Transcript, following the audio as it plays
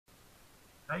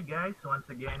Hi guys! Once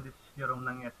again, this is Jerome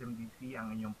ng SMDC,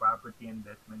 ang inyong property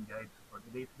investment guides. For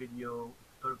today's video,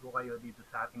 tour ko kayo dito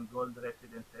sa ating gold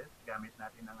residences. Gamit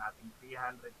natin ang ating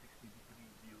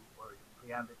 360-degree view or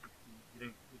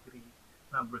 360-degree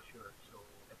na brochure. So,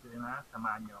 ito na,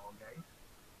 samahan nyo ako guys.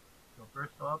 So,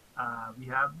 first off,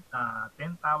 we have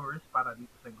 10 towers para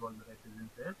dito sa gold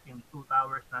residences. Yung 2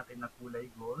 towers natin na kulay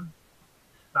gold,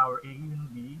 Tower A and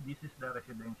B, this is the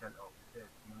residential offices.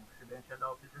 Yung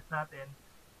residential offices natin,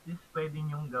 this pwede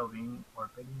nyong gawing or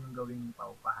pwede nyong gawing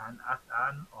paupahan as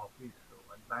an office. So,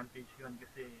 advantage yun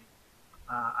kasi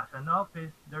as an office,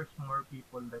 there's more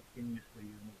people that can use the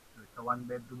unit. So, sa one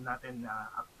bedroom natin,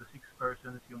 up to 6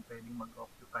 persons yung pwedeng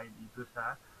mag-occupy dito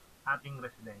sa ating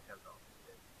residential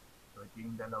offices. So, ito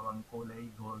yung dalawang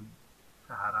kulay gold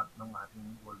sa harap ng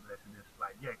ating gold residence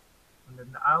project. And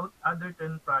then the other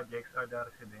 10 projects are the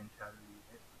residential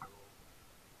units. So,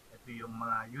 ito yung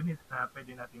mga units na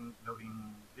pwede natin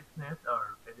gawing business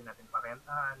or pwede natin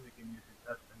parentahan. We can use it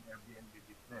as an Airbnb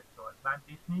business. So,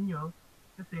 advantage ninyo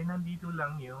kasi nandito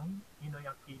lang yung Ninoy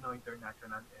Aquino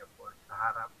International Airport sa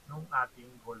harap ng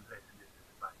ating gold residences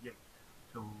project.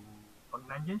 So, pag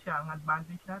nandyan siya, ang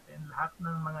advantage natin, lahat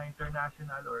ng mga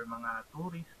international or mga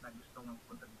tourists na gustong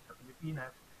magpunta dito sa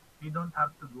Pilipinas, they don't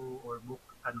have to go or book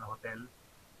an hotel.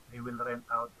 They will rent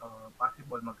out,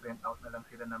 possible mag-rent out na lang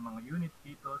sila ng mga units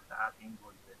dito sa ating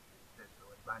gold residences.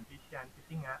 So, advantage yan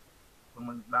kasi nga,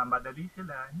 kung magmamadali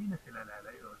sila, hindi na sila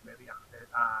lalayo.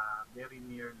 Very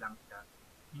near lang siya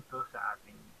dito sa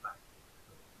ating project.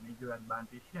 So, major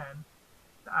advantage yan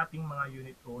sa ating mga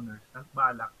unit owners na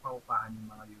balak paupahan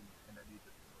yung mga units na dito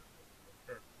sa gold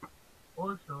residences.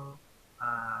 Also,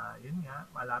 yun nga,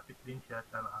 malapit din siya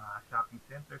sa mga shopping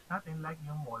centers natin like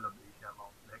yung Mall of Asia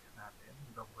complex natin,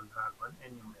 Double Dragon,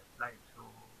 and yung MetLife. So,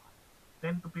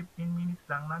 10 to 15 minutes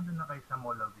lang, nandun na kayo sa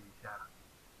Mall of Asia.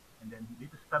 And then,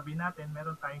 dito sa tabi natin,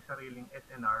 meron tayong sariling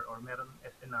SNR or meron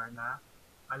SNR na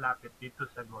malapit dito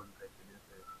sa gold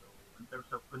residences. So, in terms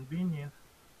of convenience,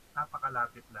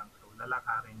 napakalapit lang. So,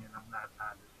 lalakarin nyo lang lahat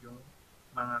halos yung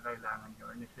mga kailangan nyo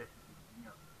or necessities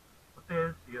nyo.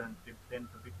 Hotels, yun, 10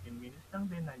 to 15 minutes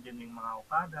lang din. Nandiyan yung mga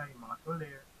Okada, yung mga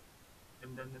Soler.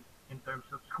 And then, in terms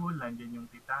of school, nandiyan yung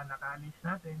Titana College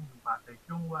natin, yung Pasay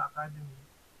Chungwa Academy.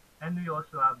 And we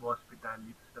also have hospital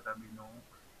dito sa tabi ng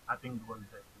ating gold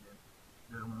residence,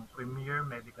 yung Premier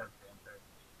Medical Center.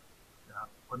 Sa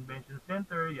Convention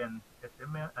Center, yan,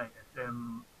 SM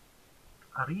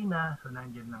Arena, so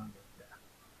nandiyan lang din siya.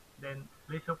 Then,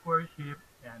 place of worship,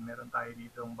 yan, meron tayo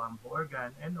ditong bamboo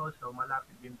organ, and also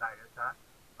malapit din tayo sa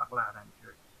Baclaran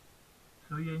Church.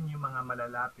 So, yan yung mga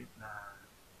malalapit na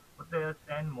hotels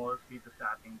and malls dito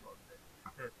sa ating gold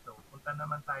residences. So, punta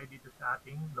naman tayo dito sa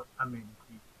ating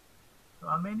amenities. So,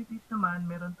 amenities naman,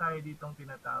 meron tayo ditong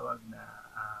tinatawag na,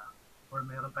 or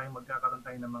meron tayong magkakaroon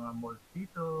tayo ng mga malls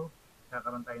dito,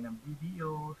 magkakaroon tayo ng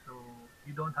BDO, so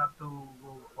you don't have to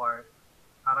go far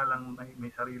para lang may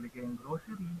sarili kayong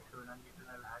grocery. So, nandito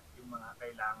na lahat yung mga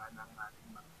kailangan ng ating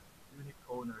mga unit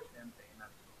owners and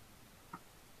tenants. So,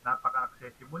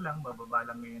 napaka-accessible lang, bababa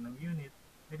lang ngayon ng unit,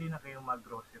 pwede na kayong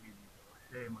mag-grocery dito.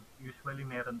 Kasi usually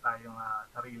meron tayong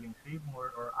sariling Save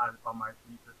More or Alphamart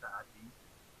dito sa ating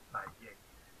project.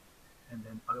 And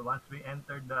then, once we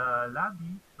enter the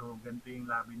lobby, so ganito yung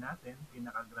lobby natin,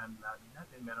 pinaka-grand lobby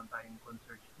natin, meron tayong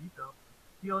concierge dito.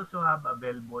 We also have a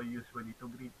bellboy usually to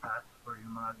greet us for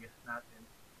yung mga guests natin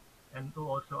and to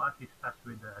also assist us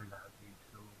with our luggage.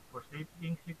 So, for safety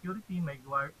and security, may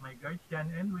guards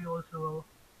yan, and we also,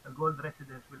 the gold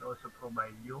residence will also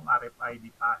provide yung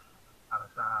RFID pass para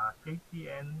sa safety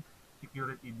and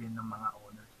security din ng mga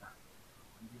owners natin.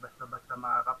 Hindi basta-basta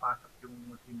makakapasok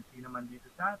yung sino-sino man dito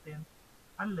sa atin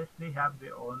unless they have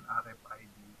their own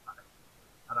RFID pass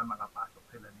para makapasok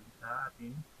sila din sa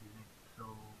ating unit.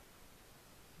 So,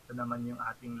 ito naman yung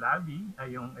ating lobby,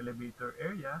 ay yung elevator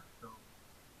area. So,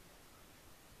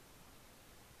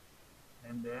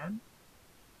 and then,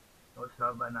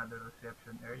 also have another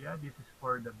reception area. This is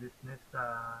for the business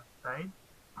side.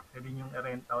 Pwede nyong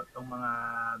i-rent out tong mga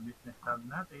business tab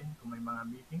natin. Kung may mga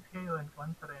meetings kayo and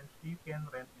conference, you can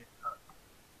rent this out.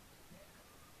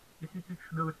 This is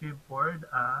exclusive for the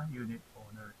unit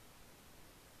owners.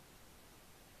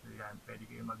 So yan, pwede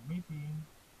kayo mag-meeting,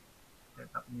 set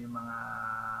up niyo yung mga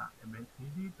events niyo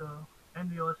dito.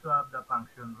 And we also have the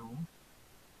function rooms.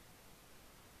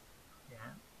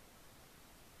 Yan.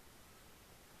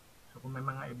 So kung may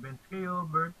mga events kayo,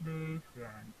 birthdays,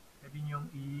 yan, pwede nyong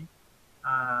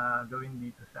gawin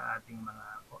dito sa ating mga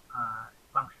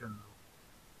function room.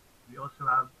 We also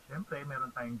have, syempre,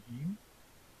 meron tayong gym.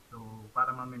 So,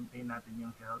 para ma-maintain natin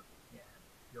yung health. Yan.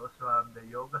 We also have the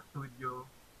yoga studio.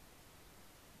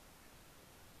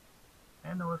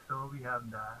 And also, we have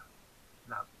the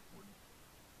lap pool.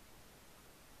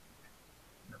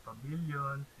 The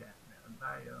pavilions, yan, meron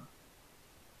tayo.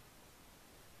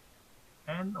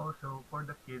 And also, for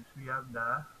the kids, we have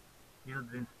the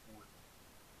children's pool.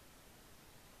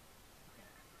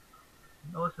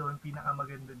 And also, yung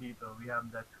pinakamaganda dito, we have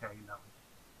the sky lounge.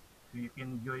 So you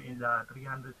can enjoy in the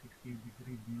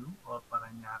 360-degree view of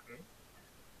Parañaque.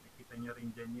 Nakita nyo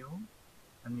rin dyan yung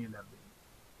Manila Bay.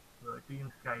 So ito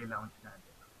yung sky lounge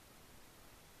natin.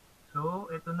 So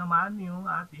ito naman yung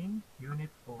ating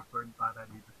units offered para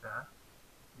dito sa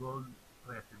Gold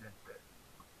Residences.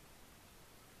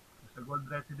 So, sa Gold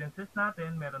Residences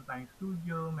natin, meron tayong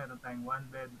studio, meron tayong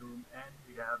 1 bedroom, and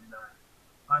we have the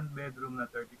 1 bedroom na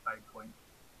 35.93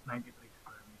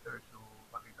 square meters. So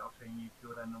pakita ko sa inyo yung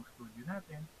itsura ng studio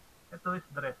natin. Ito is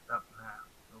dressed up na.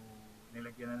 So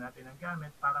nilagyan na natin ng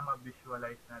gamit para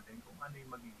ma-visualize natin kung ano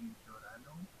yung magiging itsura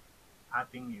ng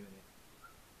ating unit.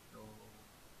 So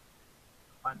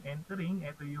upon entering,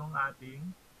 ito yung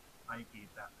ating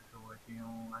makikita. So ito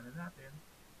yung ano natin,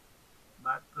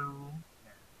 bathroom,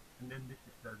 and then this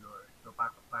is the door. So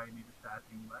pasok tayo dito sa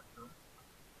ating bathroom.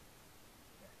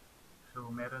 So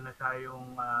meron na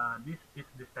tayong this is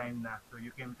design na. So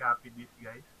you can copy this,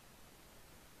 guys,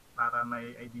 para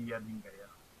may idea din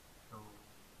kayo. So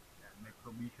yan, may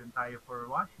provision tayo for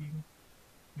washing.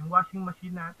 Yung washing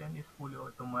machine natin is fully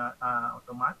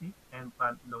automatic and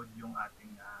front load yung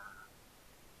ating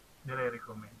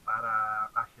nire-recommend para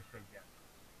kasya siya dyan.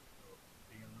 So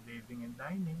ito yung living and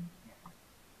dining. Yan.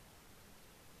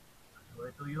 So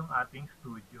ito yung ating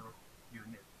studio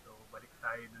unit. So balik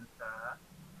tayo dun sa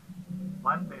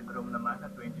 1 bedroom naman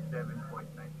na 27.97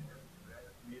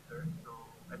 square meter. So,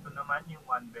 ito naman yung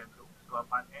 1 bedroom. So,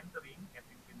 upon entering, ito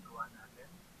yung pintuan natin.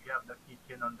 We have the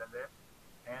kitchen on the left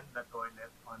and the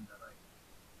toilet on the right.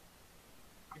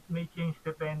 It may change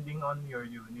depending on your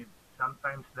unit.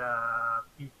 Sometimes the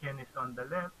kitchen is on the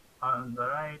left, on the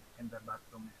right, and the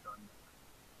bathroom is on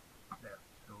the left.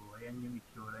 So, ayan yung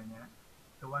itsura niya.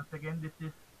 So, once again, this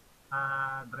is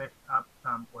dressed up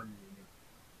sample unit.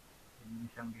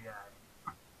 Hindi siyang gayahin.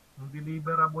 Yung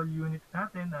deliverable units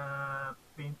natin,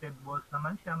 painted walls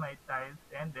naman siya, may tiles,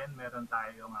 and then meron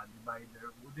tayong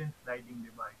divider, wooden sliding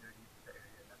divider dito sa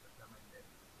area na sa may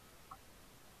left.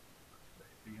 So,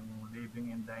 ito yung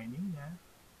living and dining niya,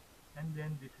 and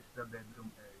then this is the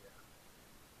bedroom area.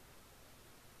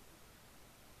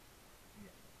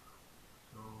 Yeah.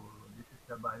 So, this is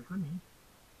the balcony.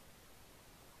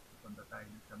 Punta tayo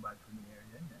sa balcony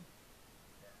area niya.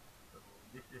 Yeah. So,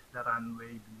 this is the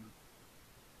runway view.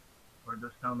 For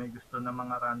those na may gusto ng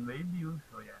mga runway view,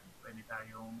 so yan, pwede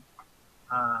tayong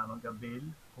mag-avail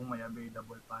kung may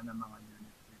available pa ng mga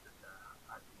units dito sa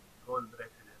ating Gold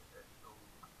Residences. So,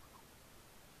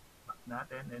 back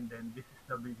natin, and then this is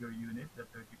the bigger unit, the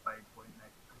 35.93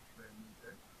 square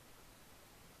meters.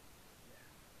 Yeah.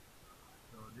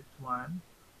 So, this one,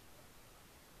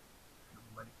 so,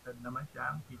 baliktad naman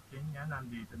siya, ang kitchen niya,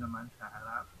 nandito naman sa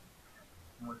harap.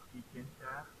 Small kitchen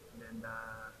siya, and then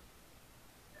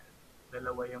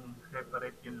dalawa yung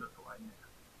separate yung lutuan niya.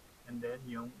 And then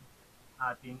yung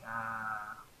ating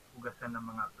hugasan ng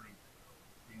mga plates.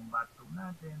 So, yung bathroom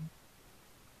natin,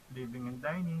 living and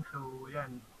dining. So,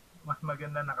 yan. Mas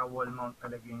maganda naka-wall mount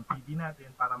talaga yung TV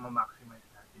natin para ma-maximize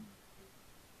natin yung space.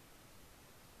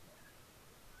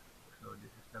 So,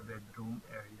 this is the bedroom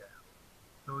area.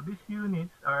 So, these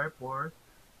units are for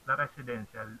the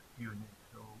residential units.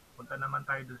 So, punta naman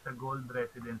tayo dun sa Gold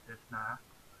Residences na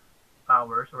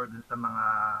towers or dun sa mga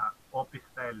office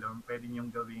style or pwede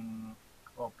nyong gawing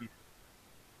office.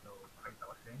 So, pakita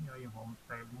ko sa inyo yung home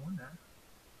style muna.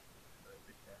 So,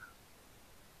 ito siya.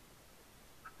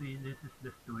 See, this is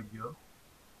the studio.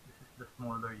 This is the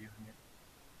smaller unit.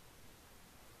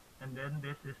 And then,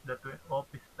 this is the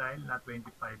office style na 25.58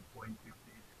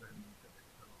 square meters.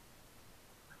 So,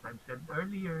 as I've said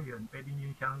earlier, yun, pwede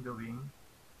nyo siyang gawing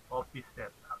office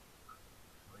setup.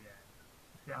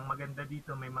 Kasi ang maganda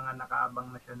dito, may mga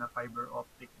nakaabang na siya na fiber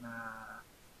optic na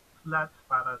slots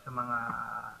para sa mga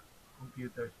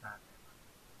computers natin.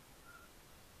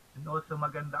 And also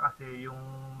maganda kasi yung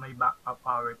may backup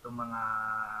power to mga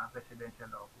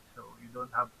residential office. So you don't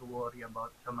have to worry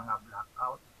about sa mga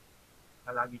blackouts.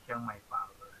 Palagi siyang may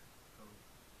power. So,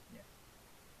 yeah.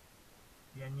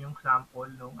 Yan yung sample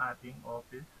ng ating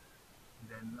office. And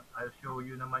then I'll show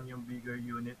you naman yung bigger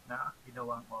unit na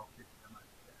ginawang office naman.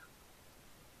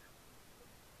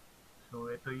 So,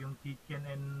 ito yung kitchen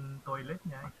and toilet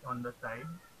niya is on the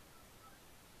side.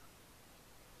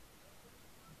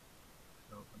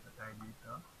 So, punta tayo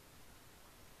dito.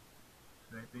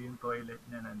 So, ito yung toilet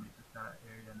niya nandito sa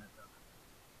area na to.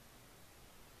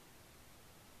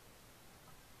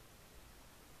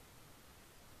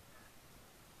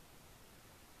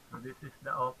 this is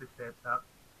the office setup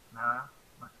na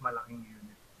mas malaking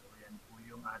unit. So, yan po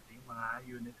yung ating mga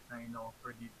units na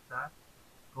ino-offer dito sa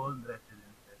Gold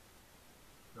Residences.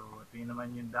 So, ito yung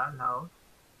naman yung dollhouse.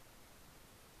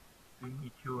 Ito yung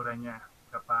itsura niya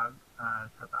kapag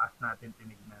sa taas natin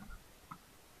tinignan.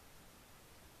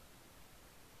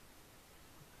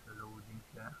 So, loading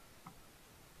siya.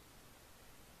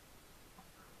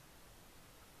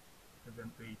 So,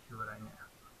 ganito yung itsura niya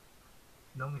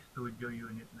nung studio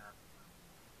unit natin.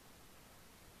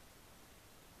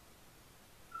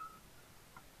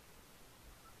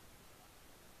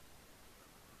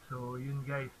 So, yun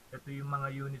guys, ito yung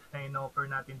mga units na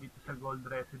in-offer natin dito sa Gold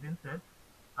Residences.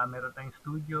 Meron tayong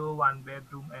studio, 1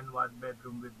 bedroom, and 1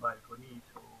 bedroom with balcony.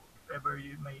 So, if ever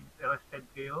you may interested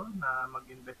kayo na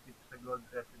mag-invest dito sa Gold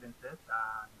Residences,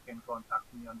 you can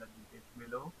contact me on the details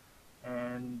below.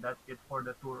 And that's it for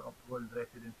the tour of Gold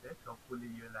Residences. Hopefully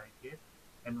you like it.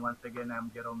 And once again, I'm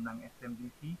Jerome ng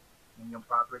SMDC, yung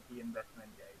property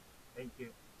investment guide. Thank you.